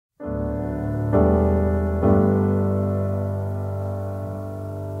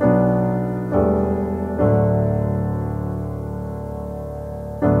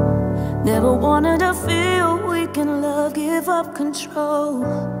self-control.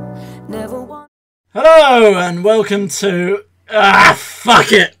 Never want. Hello and welcome to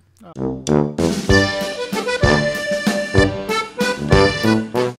fuck it.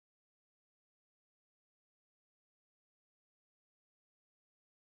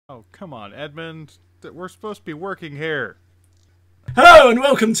 Oh, come on, Edmund. We're supposed to be working here. Hello and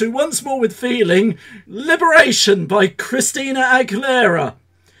welcome to Once More with Feeling, Liberation by Christina Aguilera.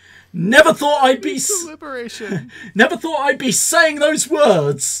 Never thought I'd be Liberation. Never thought I'd be saying those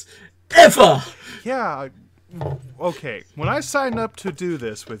words ever. Yeah. Okay. When I signed up to do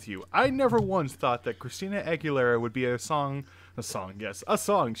this with you, I never once thought that Christina Aguilera would be a song.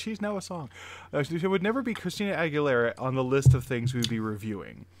 She's now a song. It would never be Christina Aguilera on the list of things we'd be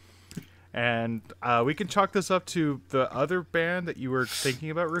reviewing. And we can chalk this up to the other band that you were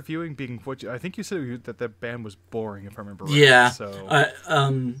thinking about reviewing being what I think you said that band was boring, if I remember right. Yeah. So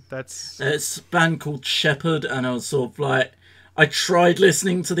it's a band called Shepherd, and I was sort of like, I tried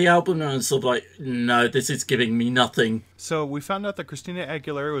listening to the album, and I was sort of like, no, this is giving me nothing. So we found out that Christina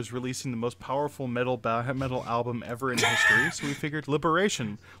Aguilera was releasing the most powerful metal album ever in history. So we figured,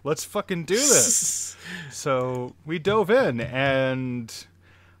 Liberation, let's fucking do this. So we dove in, and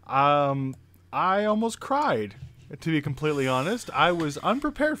I almost cried, to be completely honest. I was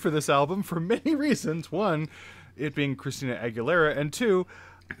unprepared for this album for many reasons. One, it being Christina Aguilera, and two,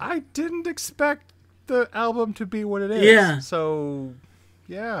 I didn't expect the album to be what it is. Yeah. So,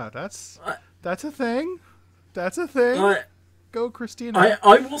 yeah, that's a thing. That's a thing. Go, Christina.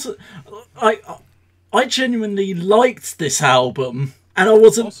 I genuinely liked this album, and I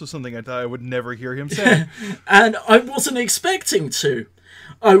wasn't... Also something I thought I would never hear him say. And I wasn't expecting to.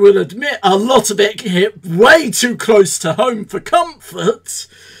 I will admit, a lot of it hit way too close to home for comfort.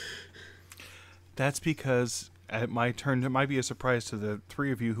 That's because, at my turn, it might be a surprise to the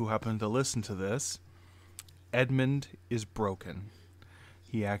three of you who happen to listen to this, Edmund is broken.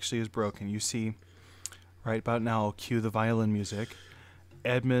 He actually is broken. You see, right about now, I'll cue the violin music.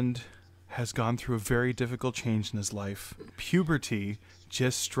 Edmund has gone through a very difficult change in his life. Puberty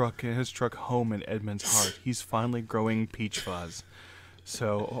has struck home in Edmund's heart. He's finally growing peach fuzz.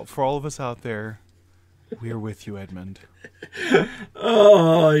 So, for all of us out there, we're with you, Edmund.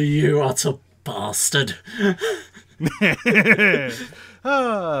 Oh, you utter bastard.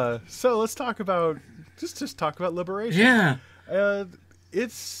 So let's talk about just talk about Liberation. Yeah.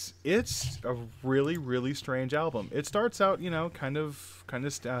 It's a really, really strange album. It starts out, kind of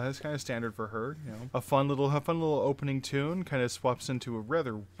standard for her. A fun little opening tune. Kind of swaps into a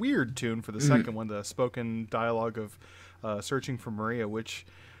rather weird tune for the second one, the spoken dialogue of Searching for Maria, which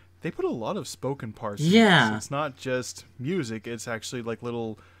they put a lot of spoken parts in this. It's not just music, it's actually like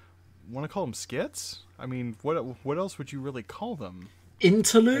little, want to call them skits? I mean, what else would you really call them?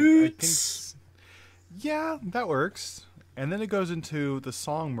 Interludes? Yeah, that works. And then it goes into the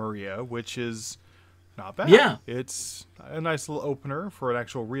song Maria, which is not bad. Yeah. It's a nice little opener for an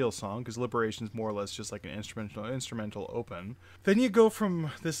actual real song, because Liberation's more or less just like an instrumental open. Then you go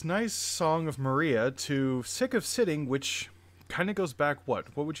from this nice song of Maria to Sick of Sitting, which kind of goes back, what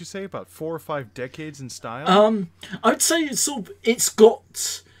would you say, about 4 or 5 decades in style? I would say it's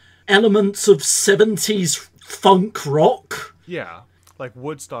got elements of 70s funk rock. Yeah. Like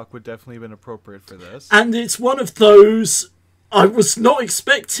Woodstock would definitely have been appropriate for this. And it's one of those, I was not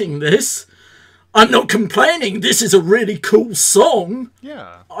expecting this. I'm not complaining. This is a really cool song.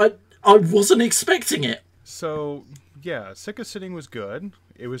 Yeah. I wasn't expecting it. So, yeah, Sick of Sitting was good.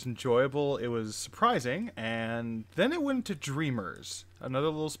 It was enjoyable. It was surprising. And then it went to Dreamers, another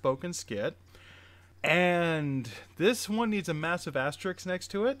little spoken skit. And this one needs a massive asterisk next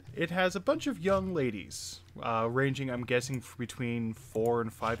to it. It has a bunch of young ladies, ranging, I'm guessing, between 4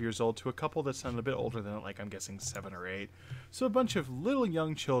 and 5 years old to a couple that sound a bit older than it, like I'm guessing 7 or 8. So a bunch of little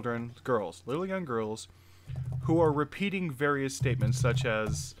young young girls, who are repeating various statements such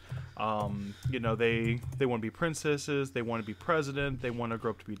as, they want to be princesses, they want to be president, they want to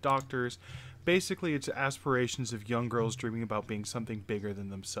grow up to be doctors. Basically, it's aspirations of young girls dreaming about being something bigger than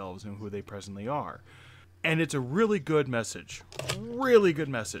themselves and who they presently are. And it's a really good message. Really good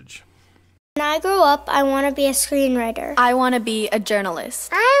message. When I grow up, I want to be a screenwriter. I want to be a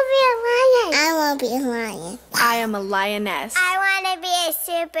journalist. I want to be a lion. I want to be a lion. I am a lioness. I want to be a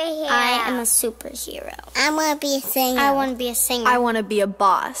superhero. I am a superhero. I want to be a singer. I want to be a singer. I want to be a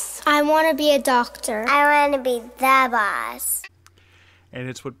boss. I want to be a doctor. I want to be the boss. And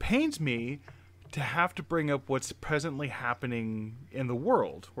it's what pains me to have to bring up what's presently happening in the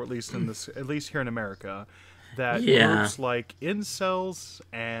world, or at least here in America, that groups like incels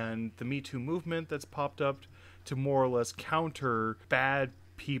and the Me Too movement that's popped up to more or less counter bad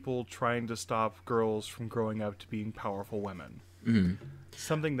people trying to stop girls from growing up to being powerful women.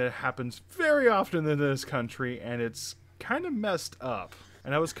 Something that happens very often in this country, and it's kind of messed up.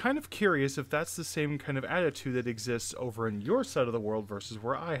 And I was kind of curious if that's the same kind of attitude that exists over in your side of the world versus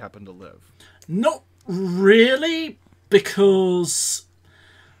where I happen to live. Not really, because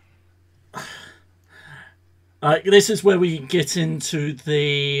this is where we get into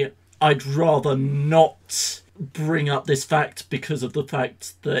the I'd rather not bring up this fact because of the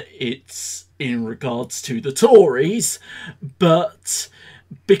fact that it's in regards to the Tories, but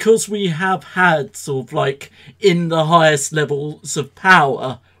because we have had sort of like in the highest levels of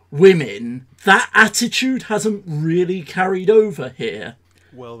power women, that attitude hasn't really carried over here.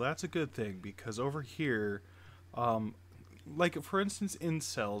 Well, that's a good thing, because over here, like for instance,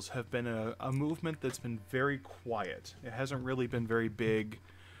 incels have been a movement that's been very quiet. It hasn't really been very big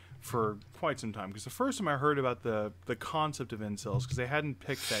for quite some time, because the first time I heard about the concept of incels, because they hadn't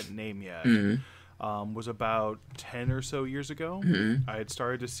picked that name yet, was about 10 or so years ago. I had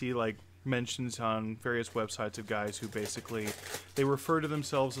started to see like mentions on various websites of guys who basically, they refer to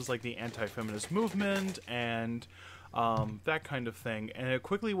themselves as like the anti-feminist movement and that kind of thing. And it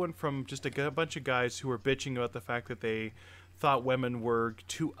quickly went from just a bunch of guys who were bitching about the fact that they thought women were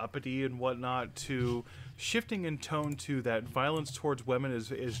too uppity and whatnot, to shifting in tone to that violence towards women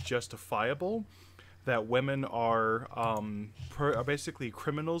is justifiable, that women are basically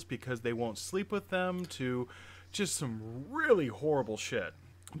criminals because they won't sleep with them, to just some really horrible shit.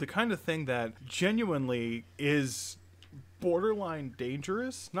 The kind of thing that genuinely is borderline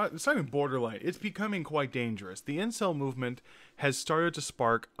dangerous. It's not even borderline. It's becoming quite dangerous. The incel movement has started to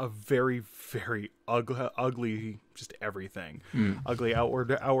spark a very, very ugly just everything. Ugly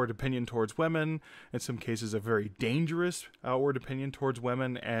outward opinion towards women. In some cases, a very dangerous outward opinion towards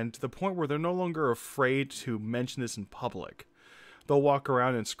women, and to the point where they're no longer afraid to mention this in public. They'll walk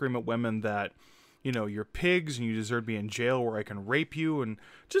around and scream at women that, you know, you're pigs and you deserve to be in jail where I can rape you, and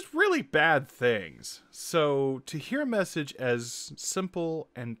just really bad things. So to hear a message as simple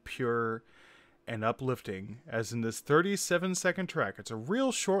and pure and uplifting as in this 37-second track, it's a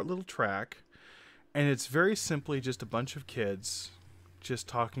real short little track, and it's very simply just a bunch of kids just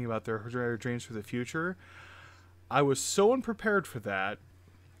talking about their dreams for the future. I was so unprepared for that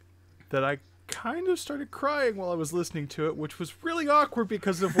I kind of started crying while I was listening to it, which was really awkward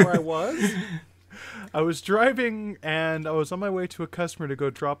because of where I was. I was driving and I was on my way to a customer to go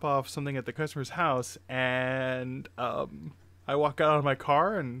drop off something at the customer's house, and I walked out of my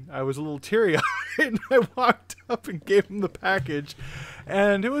car and I was a little teary-eyed, and I walked up and gave him the package,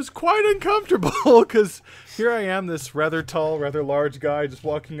 and it was quite uncomfortable because here I am, this rather tall, rather large guy, just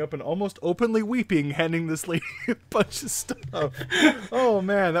walking up and almost openly weeping, handing this lady a bunch of stuff. Oh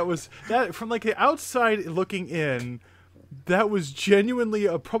man, that from like the outside looking in, that was genuinely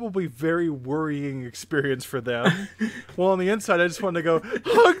a probably very worrying experience for them. Well, on the inside, I just wanted to go,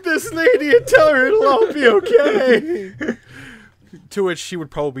 hug this lady and tell her it'll all be okay. To which she would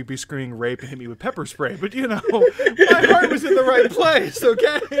probably be screaming rape and hit me with pepper spray. But, you know, my heart was in the right place,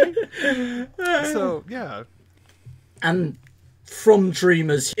 okay? So, yeah. And from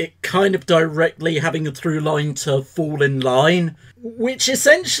Dreamers, it kind of directly having a through line to Fall in Line, which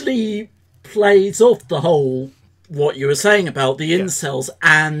essentially plays off the whole what you were saying about the incels,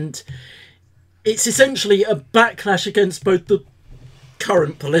 and it's essentially a backlash against both the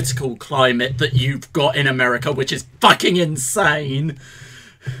current political climate that you've got in America, which is fucking insane.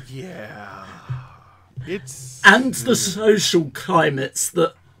 Yeah. And the social climates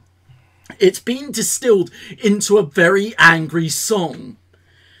that it's been distilled into a very angry song.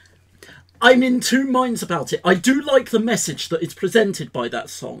 I'm in two minds about it. I do like the message that is presented by that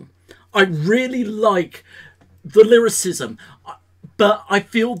song. I really like the lyricism, but I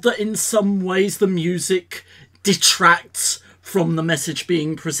feel that in some ways the music detracts from the message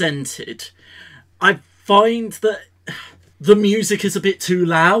being presented. I find that the music is a bit too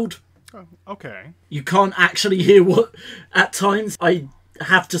loud. Oh, okay. You can't actually hear what, at times I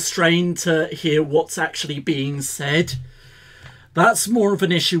have to strain to hear what's actually being said. That's more of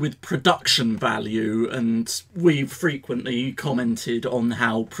an issue with production value, and we've frequently commented on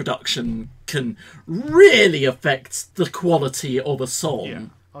how production can really affect the quality of a song. Yeah,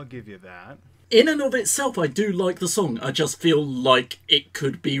 I'll give you that. In and of itself, I do like the song. I just feel like it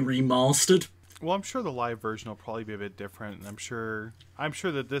could be remastered. Well, I'm sure the live version will probably be a bit different, and I'm sure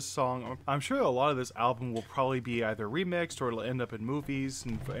that this song, I'm sure a lot of this album will probably be either remixed or it'll end up in movies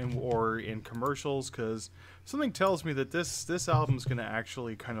or in commercials, because something tells me that this album's going to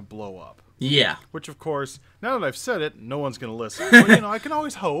actually kind of blow up. Yeah. Which, of course, now that I've said it, no one's going to listen. But, you know, I can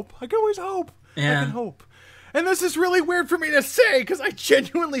always hope. Yeah. I can hope. And this is really weird for me to say, because I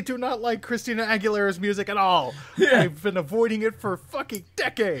genuinely do not like Christina Aguilera's music at all. Yeah. I've been avoiding it for fucking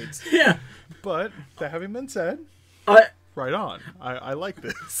decades. Yeah. But, that having been said, I right on. I like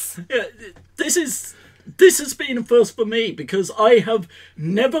this. Yeah, this has been a first for me because I have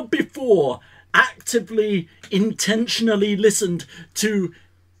never before actively, intentionally listened to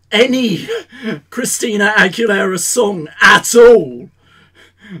any Christina Aguilera song at all.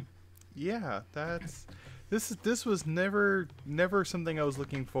 Yeah, this was never something I was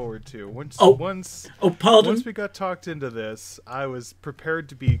looking forward to. Once we got talked into this, I was prepared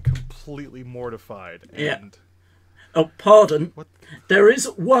to be completely mortified. And oh, pardon. What? There is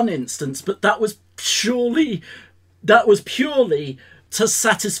one instance, but that was purely to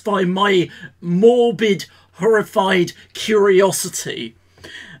satisfy my morbid, horrified curiosity.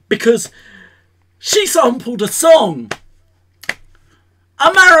 Because she sampled a song.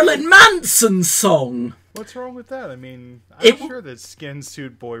 A Marilyn Manson song. What's wrong with that? I mean, I'm sure that Skin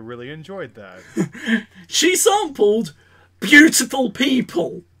Suit Boy really enjoyed that. She sampled Beautiful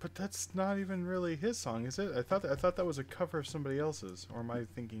People. But that's not even really his song, is it? I thought that was a cover of somebody else's. Or am I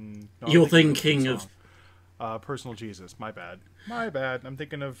thinking... No, You're thinking of... Personal Jesus. My bad. I'm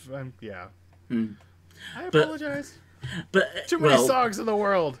thinking of... yeah. Mm. I apologize. But too many songs in the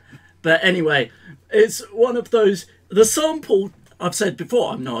world. But anyway, it's one of those... The sample... I've said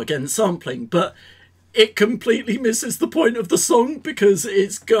before, I'm not against sampling, but it completely misses the point of the song because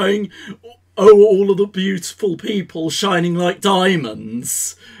it's going... Oh, all of the beautiful people shining like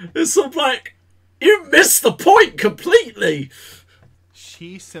diamonds. It's sort of like, you missed the point completely.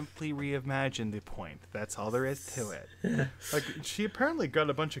 She simply reimagined the point. That's all there is to it. Yeah. Like, she apparently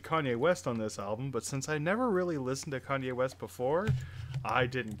got a bunch of Kanye West on this album, but since I never really listened to Kanye West before, I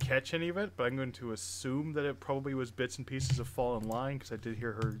didn't catch any of it, but I'm going to assume that it probably was bits and pieces of Fall in Line, because I did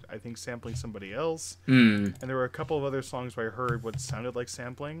hear her, I think, sampling somebody else. And there were a couple of other songs where I heard what sounded like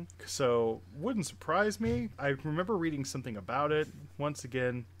sampling, so wouldn't surprise me. I remember reading something about it. Once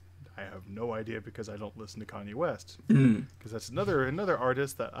again, I have no idea because I don't listen to Kanye West. Because that's another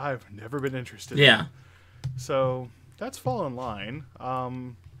artist that I've never been interested in. So, that's Fall in Line.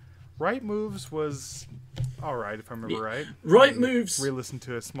 Right Moves was alright, if I remember right. Right Moves... Re-listened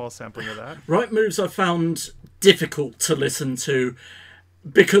to a small sampling of that. Right Moves I found difficult to listen to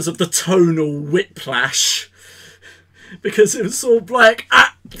because of the tonal whiplash. Because it was sort of like,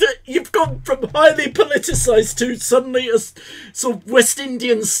 you've gone from highly politicised to suddenly a sort of West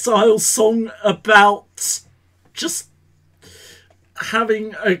Indian style song about just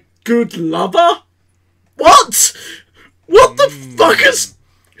having a good lover? What? What the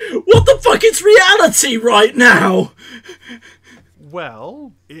fuck is reality right now?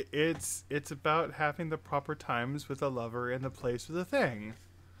 Well, it's about having the proper times with a lover and the place with a thing.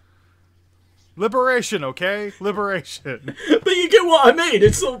 Liberation, okay? Liberation. But you get what I mean.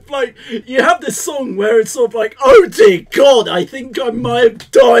 It's sort of like, you have this song where it's sort of like, oh dear God, I think I might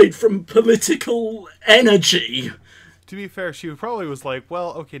have died from political energy. To be fair, she probably was like,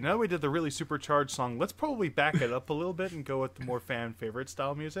 well, okay, now we did the really supercharged song, let's probably back it up a little bit and go with the more fan favorite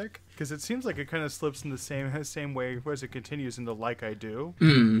style music. Because it seems like it kind of slips in the same way as it continues into Like I Do.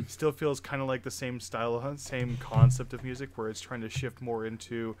 Still feels kind of like the same style, same concept of music where it's trying to shift more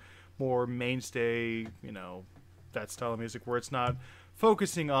into more mainstay, that style of music where it's not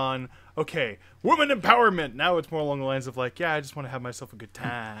focusing on, okay, woman empowerment. Now it's more along the lines of like, yeah, I just want to have myself a good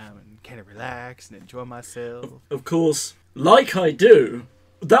time and kind of relax and enjoy myself. Of course, Like I Do,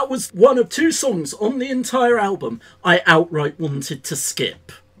 that was one of two songs on the entire album I outright wanted to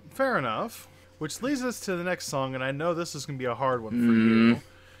skip. Fair enough. Which leads us to the next song, and I know this is going to be a hard one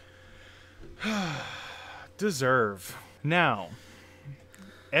for you. Deserve. Now,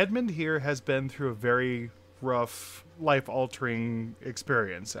 Edmund here has been through a very rough, life-altering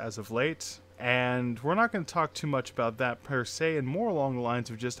experience as of late, and we're not going to talk too much about that per se, and more along the lines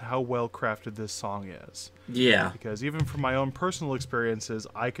of just how well-crafted this song is. Yeah. Because even from my own personal experiences,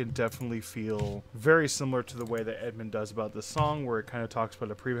 I can definitely feel very similar to the way that Edmund does about this song, where it kind of talks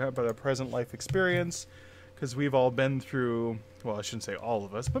about a present life experience, because we've all been through, well, I shouldn't say all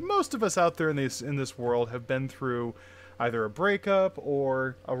of us, but most of us out there in this world have been through either a breakup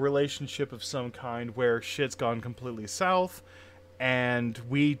or a relationship of some kind where shit's gone completely south, and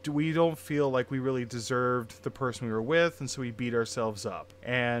we don't feel like we really deserved the person we were with, and so we beat ourselves up.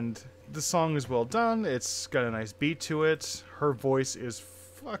 And the song is well done. It's got a nice beat to it. Her voice is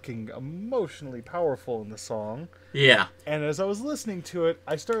fucking emotionally powerful in the song. Yeah. And as I was listening to it,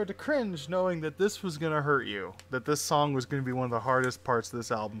 I started to cringe knowing that this was going to hurt you. That this song was going to be one of the hardest parts of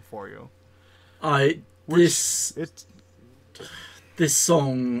this album for you. This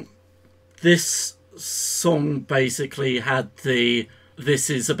song, this song basically had the "this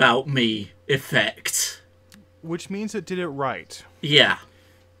is about me" effect. Which means it did it right. Yeah.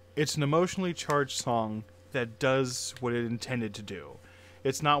 It's an emotionally charged song that does what it intended to do.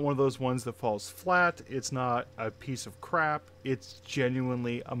 It's not one of those ones that falls flat. It's not a piece of crap. It's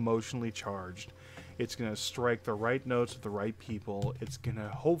genuinely emotionally charged. It's going to strike the right notes with the right people. It's going to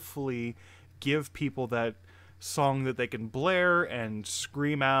hopefully give people that song that they can blare and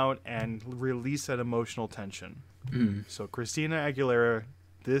scream out and release that emotional tension. So Christina Aguilera,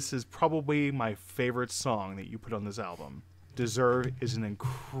 this is probably my favorite song that you put on this album. Deserve is an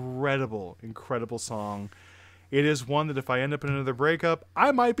incredible, incredible song. It is one that if I end up in another breakup,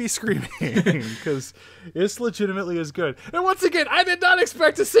 I might be screaming because it's legitimately as good. And once again, I did not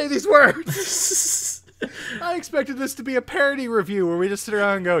expect to say these words. I expected this to be a parody review where we just sit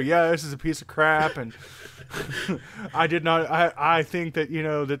around and go, yeah, this is a piece of crap. And I think that,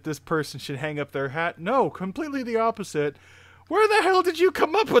 that this person should hang up their hat. No, completely the opposite. Where the hell did you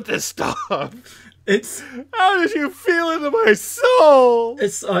come up with this stuff? How did you feel into my soul?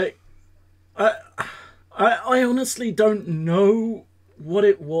 It's like, I honestly don't know what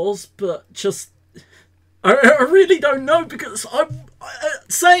it was, but just I really don't know because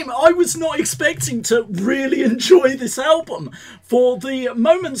I was not expecting to really enjoy this album. For the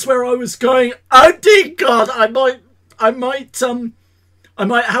moments where I was going, oh dear God, I might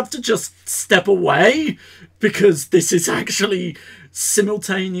have to just step away because this is actually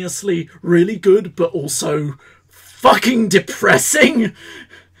simultaneously really good, but also fucking depressing.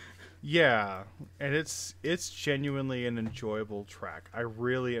 Yeah, and it's genuinely an enjoyable track. I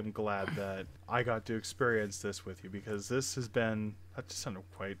really am glad that I got to experience this with you because this has been, that just sounded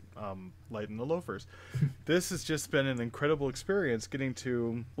quite light in the loafers. This has just been an incredible experience getting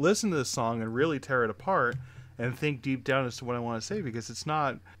to listen to this song and really tear it apart and think deep down as to what I want to say, because it's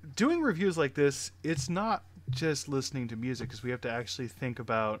not, doing reviews like this, it's not just listening to music, because we have to actually think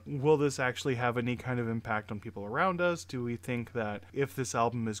about, will this actually have any kind of impact on people around us? Do we think that if this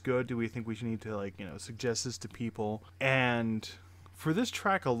album is good, do we think we should need to suggest this to people? And for this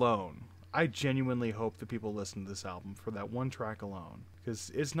track alone, I genuinely hope that people listen to this album for that one track alone, because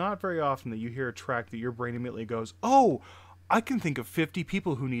it's not very often that you hear a track that your brain immediately goes, oh, I can think of 50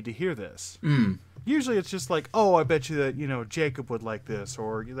 people who need to hear this. Usually it's just like, oh, I bet you that, Jacob would like this,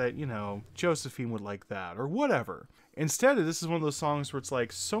 or that, Josephine would like that, or whatever. Instead, this is one of those songs where it's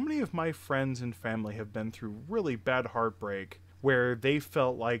like, so many of my friends and family have been through really bad heartbreak where they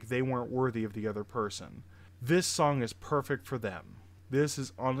felt like they weren't worthy of the other person. This song is perfect for them. This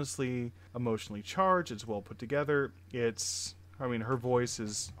is honestly emotionally charged. It's well put together. Her voice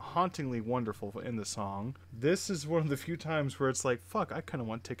is hauntingly wonderful in the song. This is one of the few times where it's like, fuck, I kind of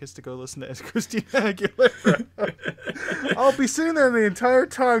want tickets to go listen to Christina Aguilera. I'll be sitting there the entire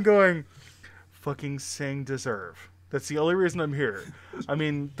time going, fucking sing Deserve. That's the only reason I'm here.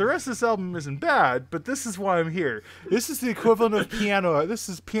 The rest of this album isn't bad, but this is why I'm here. This is the equivalent of Piano. This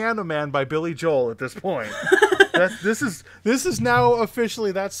is Piano Man by Billy Joel at this point. This is now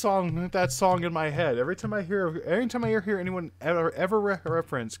officially that song in my head. Every time I hear anyone ever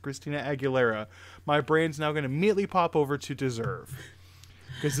reference Christina Aguilera, my brain's now going to immediately pop over to Deserve.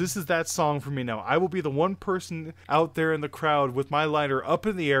 Because this is that song for me now. I will be the one person out there in the crowd with my lighter up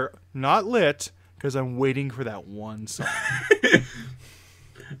in the air, not lit, because I'm waiting for that one song.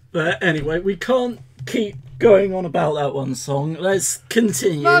 But anyway, we can't keep going on about that one song. Let's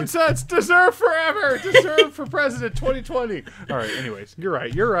continue. Nonsense! Deserve forever! Deserve for president 2020! Alright, anyways. You're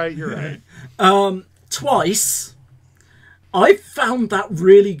right. Twice. I found that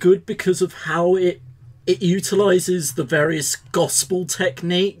really good because of how it utilizes the various gospel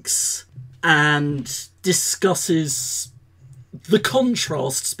techniques and discusses the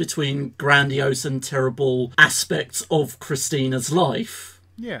contrasts between grandiose and terrible aspects of Christina's life.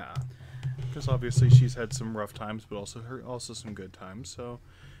 Yeah, because obviously she's had some rough times, but also some good times. So,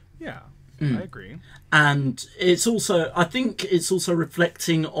 yeah, I agree. And I think it's also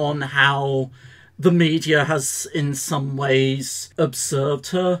reflecting on how the media has in some ways observed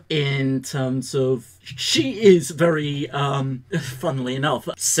her in terms of she is very, funnily enough,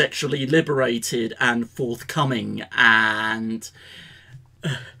 sexually liberated and forthcoming. And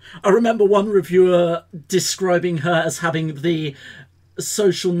I remember one reviewer describing her as having the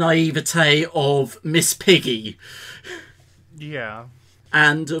social naivete of Miss Piggy. Yeah.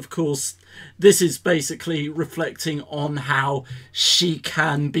 And, of course, this is basically reflecting on how she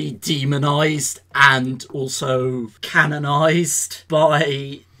can be demonized and also canonized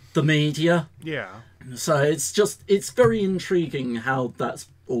by the media. Yeah. So it's very intriguing how that's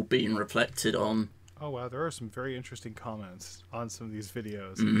all being reflected on. oh wow, there are some very interesting comments on some of these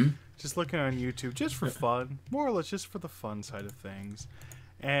videos. Mm-hmm. Just looking on YouTube, just for fun, more or less just for the fun side of things.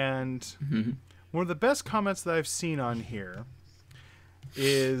 And one of the best comments that I've seen on here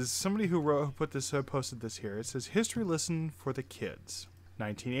is somebody who posted this here. It says, "History lesson for the kids.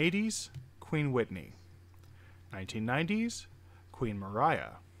 1980s, Queen Whitney. 1990s, Queen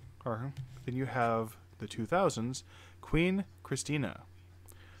Mariah. Or then you have the 2000s, Queen Christina.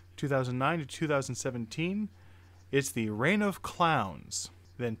 2009 to 2017, it's the Reign of Clowns.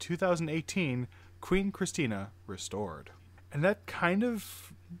 Then 2018, Queen Christina restored." And that kind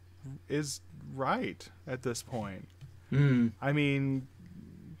of is right at this point. I mean,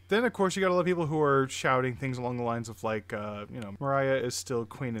 then of course you got a lot of people who are shouting things along the lines of like, Mariah is still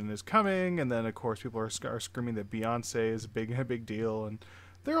queen and is coming, and then of course people are screaming that Beyonce is a big deal, and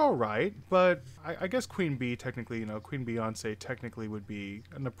they're all right, but I guess Queen Bee technically, Queen Beyonce technically would be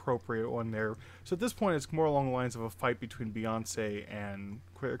an appropriate one there. So at this point, it's more along the lines of a fight between Beyonce and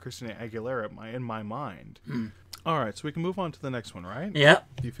Christina Aguilera in my mind. All right, so we can move on to the next one, right? Yeah.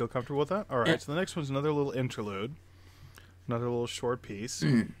 Do you feel comfortable with that? All right, so the next one's another little interlude, another little short piece.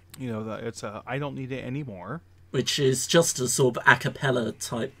 It's I Don't Need It Anymore. Which is just a sort of a cappella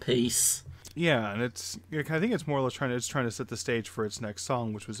type piece. Yeah, and I think it's more or less trying to set the stage for its next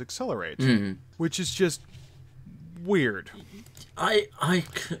song, which was Accelerate, which is just weird. I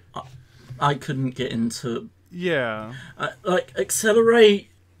couldn't get into. Yeah, like Accelerate,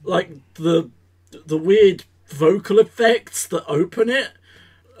 like the weird vocal effects that open it.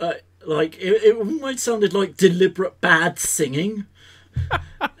 Like it almost sounded like deliberate bad singing.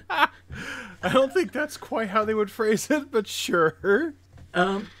 I don't think that's quite how they would phrase it, but sure.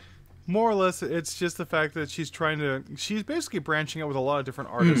 More or less, it's just the fact that she's basically branching out with a lot of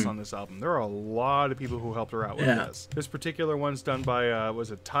different artists on this album. There are a lot of people who helped her out with this. This particular one's done by,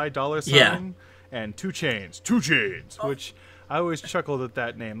 was it Ty Dolla $ign? And 2 Chainz, which I always chuckled at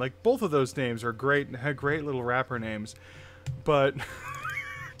that name. Like, both of those names are great little rapper names, but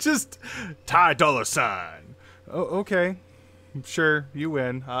just Ty Dolla $ign. Oh, okay. Sure, you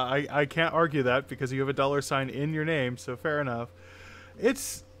win. I can't argue that because you have a $sign in your name, so fair enough.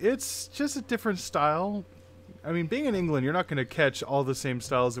 It's just a different style. I mean, being in England, you're not going to catch all the same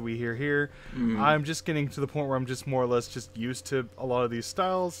styles that we hear here. I'm just getting to the point where I'm just more or less just used to a lot of these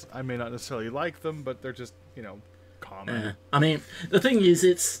styles. I may not necessarily like them, but they're just, common. I mean, the thing is,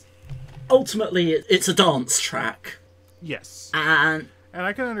 it's a dance track. Yes. And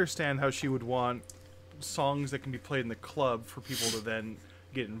I can understand how she would want songs that can be played in the club for people to then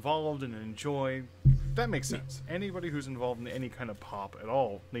get involved and enjoy. That makes sense. Anybody who's involved in any kind of pop at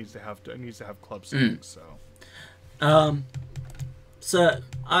all needs to have club songs. So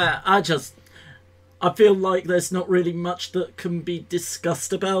I feel like there's not really much that can be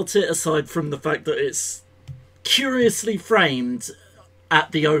discussed about it aside from the fact that it's curiously framed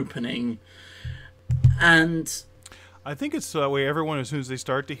at the opening, and I think it's so that way everyone, as soon as they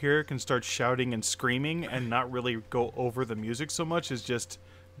start to hear it, can start shouting and screaming and not really go over the music so much as just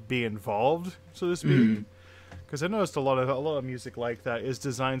be involved, so to speak. Because I noticed a lot of music like that is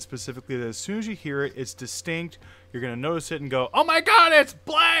designed specifically that as soon as you hear it, it's distinct. You're gonna notice it and go, "Oh my God, it's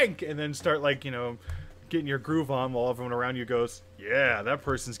blank!" and then start getting your groove on while everyone around you goes, "Yeah, that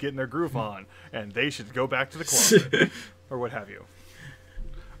person's getting their groove on, and they should go back to the club," or what have you.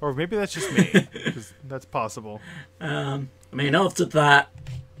 Or maybe that's just me, because that's possible. I mean, after that,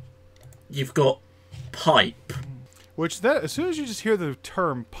 you've got pipe. Which, as soon as you just hear the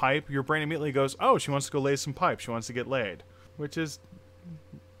term pipe, your brain immediately goes, "Oh, she wants to go lay some pipe. She wants to get laid." Which is,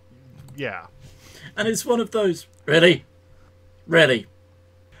 yeah. And it's one of those, really?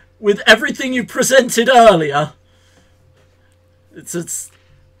 With everything you presented earlier, it's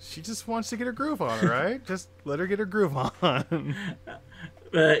she just wants to get her groove on, right? Just let her get her groove on.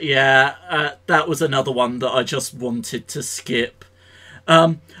 That was another one that I just wanted to skip.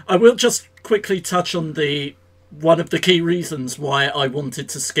 I will just quickly touch on one of the key reasons why I wanted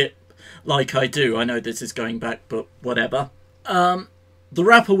to skip Like I Do. I know this is going back, but whatever. The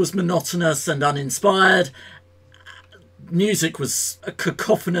rapper was monotonous and uninspired. Music was a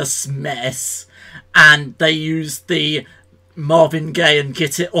cacophonous mess, and they used the Marvin Gaye and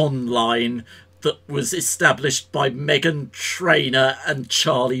Get It On line that was established by Meghan Trainor and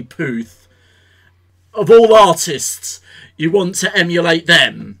Charlie Puth. Of all artists, you want to emulate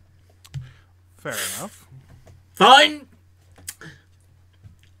them. Fair enough. Fine.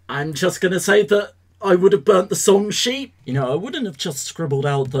 I'm just going to say that I would have burnt the song sheet. I wouldn't have just scribbled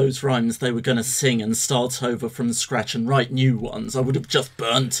out those rhymes they were going to sing and start over from scratch and write new ones. I would have just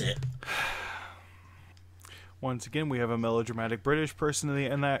burnt it. Once again, we have a melodramatic British person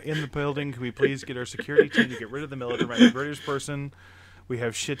in the building. Can we please get our security team to get rid of the melodramatic British person? We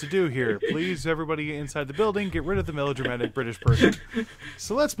have shit to do here. Please, everybody inside the building, get rid of the melodramatic British person.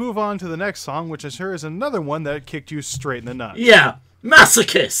 So let's move on to the next song, which I'm sure is another one that kicked you straight in the nuts. Yeah,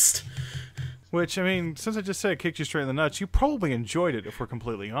 Masochist. Which, I mean, since I just said it kicked you straight in the nuts, you probably enjoyed it, if we're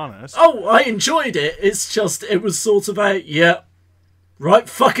completely honest. Oh, I enjoyed it. It's just, it was sort of right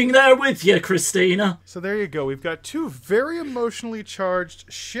fucking there with you, Christina. So there you go. We've got two very emotionally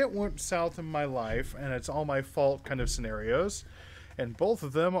charged shit went south in my life, and it's all my fault kind of scenarios. And both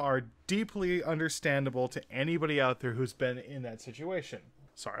of them are deeply understandable to anybody out there who's been in that situation.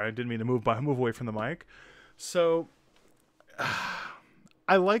 Sorry, I didn't mean to move away from the mic. So,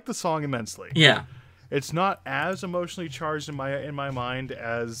 I like the song immensely. Yeah. It's not as emotionally charged in my mind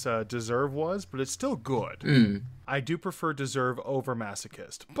as Deserve was, but it's still good. I do prefer Deserve over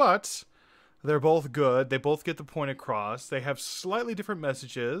Masochist, but they're both good. They both get the point across. They have slightly different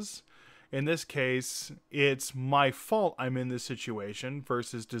messages. In this case, it's my fault I'm in this situation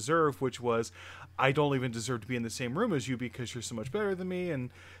versus Deserve, which was I don't even deserve to be in the same room as you because you're so much better than me. And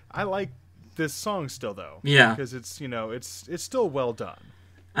I like this song still, though. Yeah. Because it's, you know, it's still well done.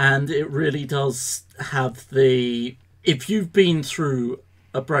 And it really does have the... If you've been through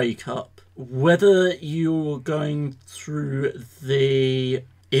a breakup, whether you're going through the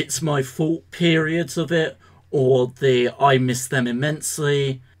it's my fault periods of it or the I miss them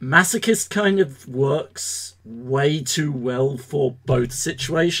immensely, Masochist kind of works way too well for both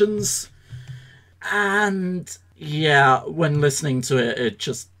situations. And yeah, when listening to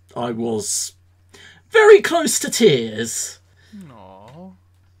it, I was very close to tears. Aww.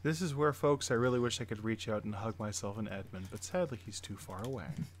 This is where, folks, I really wish I could reach out and hug myself in Edmund, but sadly he's too far away.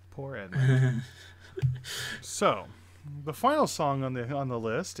 Poor Edmund. So, the final song on the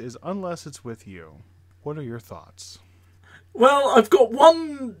list is Unless It's With You. What are your thoughts? Well, I've got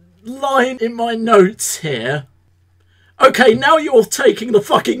one line in my notes here. Okay, now you're taking the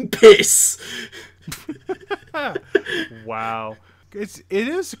fucking piss. Wow. It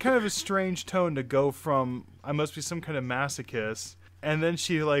is kind of a strange tone to go from I must be some kind of masochist, and then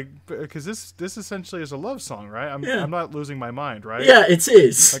she because this essentially is a love song, right? I'm not losing my mind, right? Yeah, it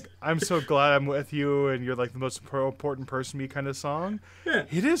is. Like, I'm so glad I'm with you, and you're like the most important person to me kind of song. Yeah.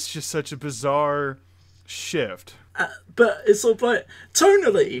 It is just such a bizarre shift. But it's sort of like,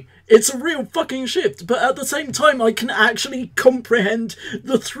 tonally, it's a real fucking shift, but at the same time, I can actually comprehend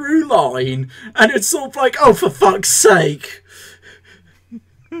the through line, and it's sort of like, oh, for fuck's sake.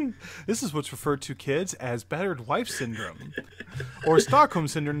 This is what's referred to, kids, as battered wife syndrome. Or Stockholm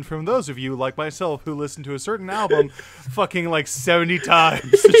syndrome from those of you, like myself, who listened to a certain album fucking like 70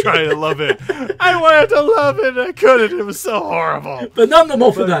 times to try to love it. I wanted to love it, I couldn't, it was so horrible. But none the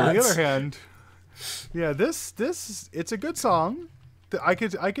more for that. On the other hand, yeah, this it's a good song. I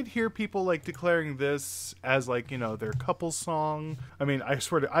could hear people like declaring this as like, you know, their couple song. I mean,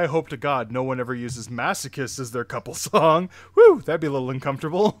 I hope to God no one ever uses Masochist as their couple song. Woo, that'd be a little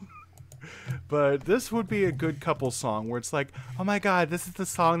uncomfortable. But this would be a good couple song where it's like, oh my God, this is the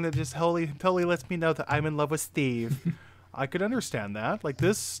song that just totally lets me know that I'm in love with Steve. I could understand that. Like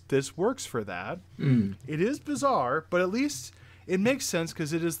this works for that. It is bizarre, but at least it makes sense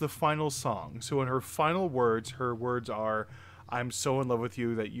because it is the final song. So in her final words, her words are, I'm so in love with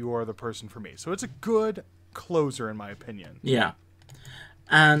you that you are the person for me. So it's a good closer, in my opinion. Yeah.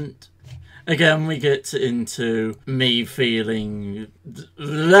 And again, we get into me feeling...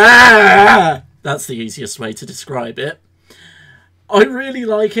 That's the easiest way to describe it. I really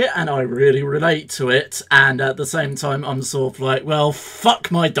like it, and I really relate to it. And at the same time, I'm sort of like, well, fuck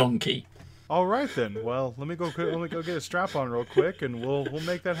my donkey. All right, then. Well, let me go get a strap on real quick, and we'll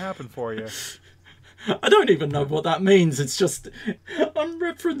make that happen for you. I don't even know what that means. It's just I'm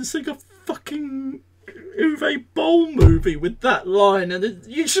referencing a fucking Uwe Boll movie with that line, and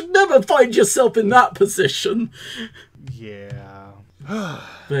you should never find yourself in that position. Yeah.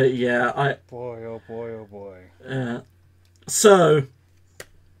 But yeah, Boy, oh boy, oh boy. So,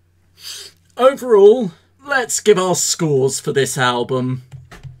 overall, let's give our scores for this album.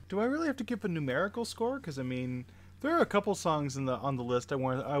 Do I really have to give a numerical score? Because I mean, there are a couple songs on the list I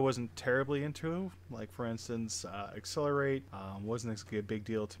wasn't terribly into. Like for instance, Accelerate wasn't exactly a big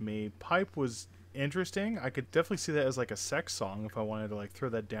deal to me. Pipe was interesting. I could definitely see that as like a sex song if I wanted to like throw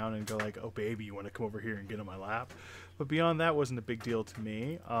that down and go like, oh baby, you want to come over here and get on my lap. But beyond that, wasn't a big deal to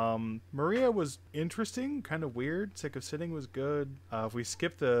me. Maria was interesting, kind of weird. Sick of Sitting was good. If we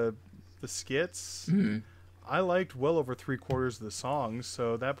skip the skits, I liked well over 3/4 of the songs,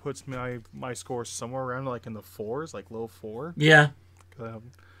 so that puts my score somewhere around like in the 4s, like low 4. Yeah.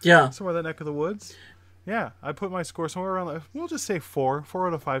 Yeah. Somewhere in that neck of the woods. Yeah, I put my score somewhere around, we'll just say 4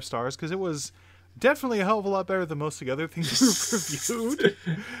 out of 5 stars, because it was definitely a hell of a lot better than most of the other things we've reviewed.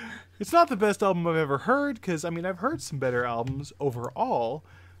 It's not the best album I've ever heard, because, I mean, I've heard some better albums overall,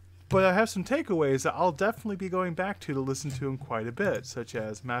 but I have some takeaways that I'll definitely be going back to listen to them quite a bit, such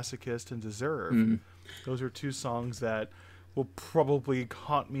as Masochist and Deserve. Those are 2 songs that will probably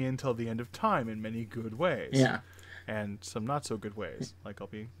haunt me until the end of time in many good ways. Yeah. And some not so good ways. Like I'll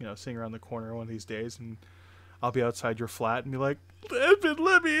be, sitting around the corner one of these days and I'll be outside your flat and be like, Edmund,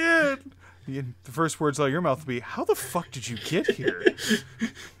 let me in! And the first words out of your mouth will be, how the fuck did you get here?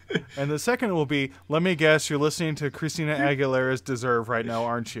 And the second will be, let me guess, you're listening to Christina Aguilera's Deserve right now,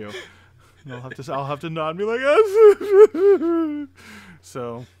 aren't you? And I'll have to nod and be like, yes.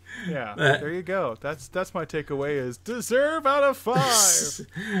 So, yeah, there you go. That's my takeaway is Deserve out of 5.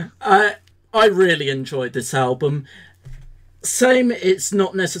 I really enjoyed this album. Same, it's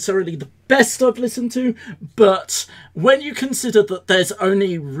not necessarily the best I've listened to, but when you consider that there's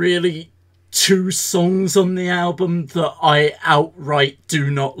only really 2 songs on the album that I outright do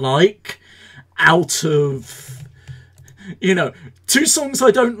not like, out of, 2 songs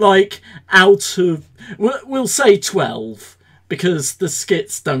I don't like out of, we'll say 12, because the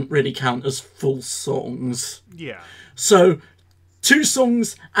skits don't really count as full songs. Yeah. So, 2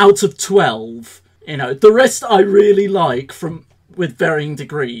 songs out of 12, the rest I really like with varying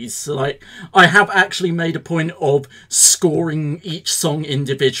degrees. So, like, I have actually made a point of scoring each song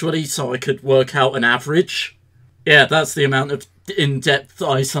individually so I could work out an average. Yeah, that's the amount of in-depth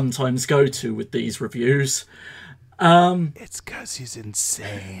I sometimes go to with these reviews. It's 'cause he's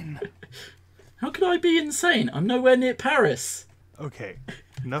insane. How could I be insane? I'm nowhere near Paris. Okay.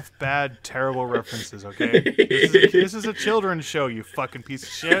 Enough bad, terrible references, okay? This is a children's show, you fucking piece of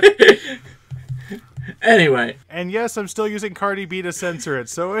shit. Anyway. And yes, I'm still using Cardi B to censor it,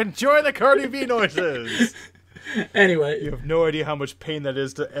 so enjoy the Cardi B noises! Anyway. You have no idea how much pain that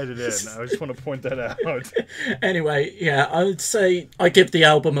is to edit in. I just want to point that out. Anyway, yeah, I would say I give the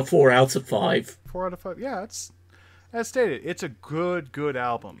album a 4 out of 5. 4 out of 5, yeah, it's... As stated, it's a good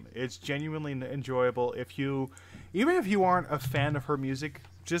album. It's genuinely enjoyable. Even if you aren't a fan of her music,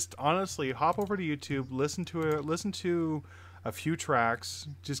 just honestly hop over to YouTube, listen to a few tracks,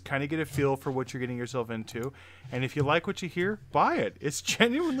 just kind of get a feel for what you're getting yourself into, and if you like what you hear, buy it. It's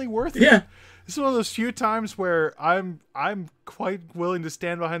genuinely worth it. Yeah. This is one of those few times where I'm quite willing to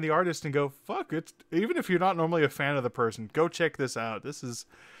stand behind the artist and go, fuck it. Even if you're not normally a fan of the person, go check this out. This is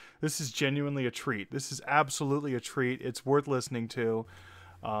genuinely a treat. This is absolutely a treat. It's worth listening to.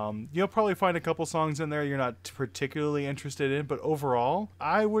 You'll probably find a couple songs in there you're not particularly interested in, but overall,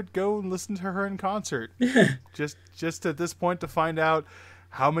 I would go and listen to her in concert. just at this point to find out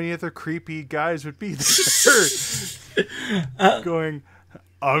how many other creepy guys would be there. Going,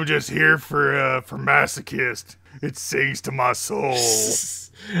 I'm just here for Masochist. It sings to my soul.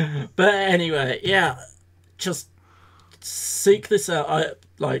 But anyway, yeah, just seek this out.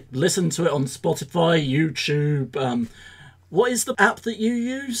 Listen to it on Spotify, YouTube. What is the app that you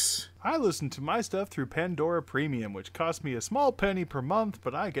use? I listen to my stuff through Pandora Premium, which costs me a small penny per month,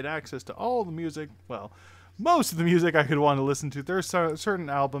 but I get access to all the music, well, most of the music I could want to listen to. There's certain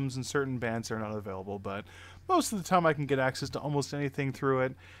albums and certain bands that are not available, but most of the time I can get access to almost anything through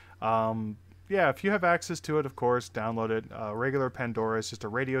it. Yeah, if you have access to it, of course, download it. Regular Pandora is just a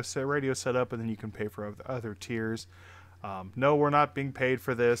radio setup, and then you can pay for other tiers. No, we're not being paid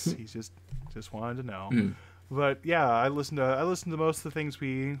for this. He's just wanted to know. But yeah, I listen to most of the things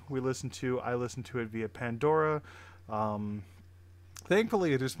we listen to. I listen to it via Pandora.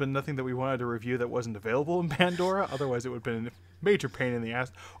 Thankfully, there's been nothing that we wanted to review that wasn't available in Pandora. Otherwise, it would have been a major pain in the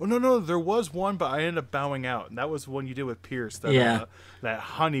ass. Oh no, there was one, but I ended up bowing out, and that was the one you did with Pierce. That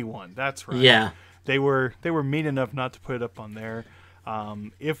honey one. That's right. Yeah. They were mean enough not to put it up on there.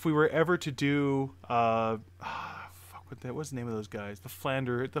 If we were ever to do what was the name of those guys? The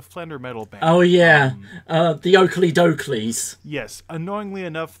Flander metal band. Oh yeah, the Oakley Dokleys. Yes, annoyingly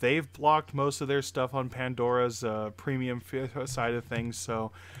enough, they've blocked most of their stuff on Pandora's premium side of things,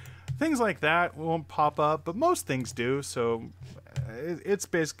 so things like that won't pop up, but most things do. So it's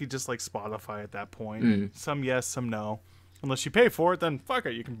basically just like Spotify at that point. Some yes, some no. Unless you pay for it, then fuck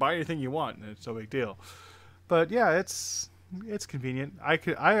it, you can buy anything you want, and it's no big deal. But yeah, it's convenient. I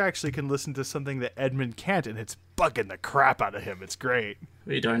actually can listen to something that Edmund can't, and it's bugging the crap out of him. It's great.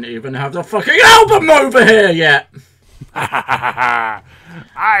 We don't even have the fucking album over here yet. I've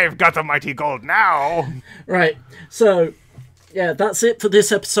got the mighty gold now. Right. So, yeah, that's it for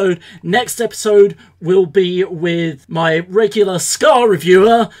this episode. Next episode will be with my regular Scar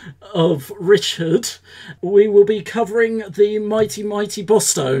reviewer of Richard. We will be covering the Mighty Mighty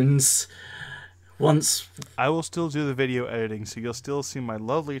Bosstones. I will still do the video editing, so you'll still see my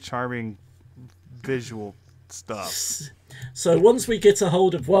lovely, charming visual stuff. So once we get a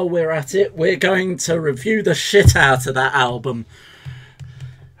hold of While We're At It, we're going to review the shit out of that album.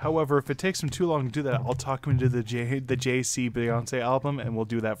 However, if it takes him too long to do that, I'll talk him into the JC Beyonce album, and we'll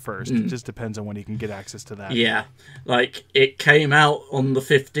do that first. It just depends on when he can get access to that. Yeah, like, it came out on the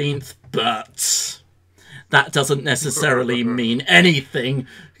 15th, but that doesn't necessarily mean anything,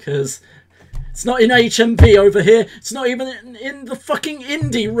 because it's not in HMV over here, it's not even in the fucking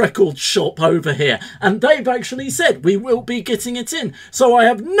indie record shop over here, and they've actually said we will be getting it in, so I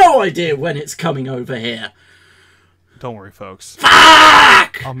have no idea when it's coming over here. Don't worry, folks.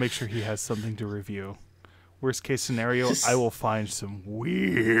 Fuck! I'll make sure he has something to review. Worst case scenario, I will find some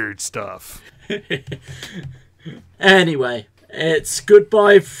weird stuff. Anyway, it's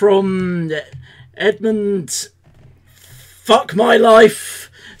goodbye from Edmund Fuck My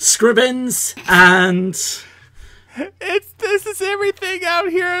Life Scribbins, and This is everything out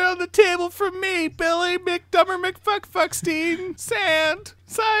here on the table from me, Billy McDummer McFuckfuckstein, Sand,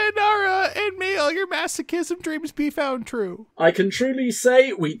 Sayonara, and may all your masochism dreams be found true. I can truly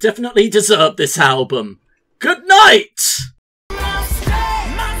say we definitely deserve this album. Good night!